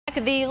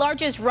The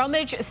largest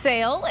rummage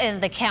sale in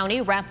the county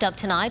wrapped up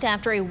tonight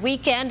after a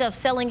weekend of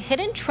selling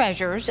hidden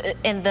treasures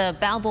in the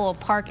Balboa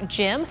Park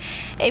gym.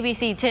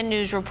 ABC 10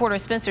 News reporter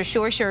Spencer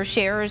Scheucher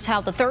shares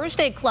how the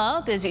Thursday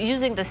Club is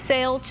using the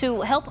sale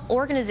to help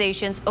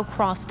organizations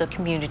across the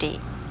community.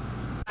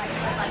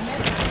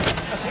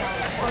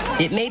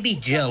 It may be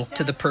junk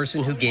to the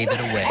person who gave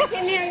it away. I was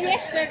in there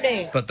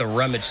yesterday. But the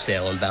rummage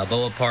sale in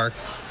Balboa Park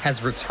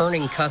has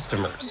returning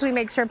customers. We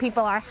make sure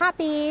people are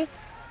happy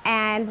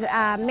and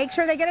make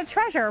sure they get a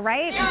treasure,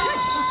 right?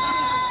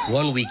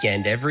 One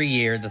weekend every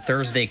year, the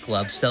Thursday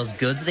Club sells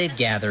goods they've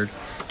gathered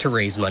to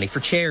raise money for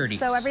charities.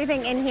 So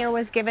everything in here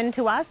was given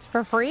to us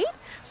for free,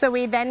 so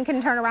we then can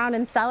turn around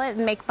and sell it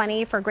and make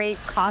money for great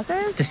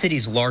causes. The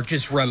city's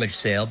largest rummage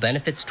sale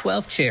benefits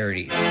 12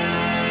 charities,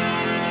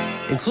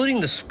 including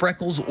the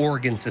Spreckles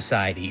Organ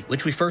Society,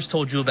 which we first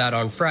told you about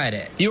on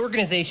Friday. The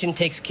organization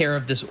takes care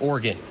of this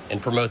organ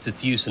and promotes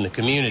its use in the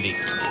community.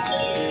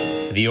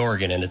 The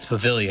organ and its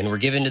pavilion were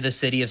given to the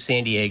city of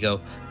San Diego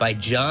by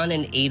John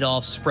and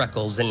Adolph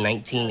Spreckles in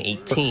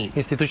 1918.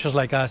 Institutions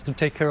like us to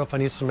take care of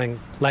an instrument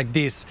like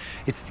this,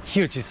 it's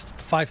huge. It's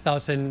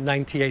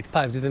 5,098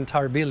 pipes, this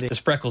entire building. The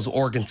Spreckles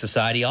Organ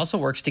Society also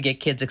works to get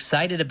kids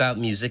excited about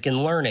music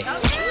and learning.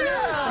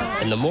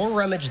 And the more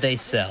rummage they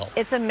sell,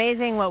 it's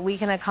amazing what we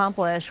can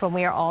accomplish when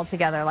we are all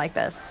together like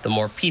this. The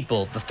more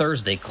people the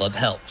Thursday Club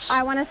helps.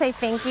 I want to say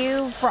thank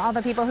you for all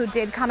the people who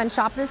did come and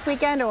shop this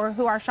weekend or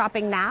who are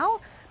shopping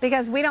now,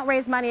 because we don't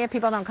raise money if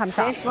people don't come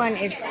shop. This one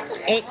is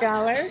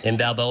 $8. In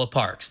Balboa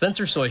Park,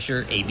 Spencer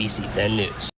Scheucher, ABC 10 News.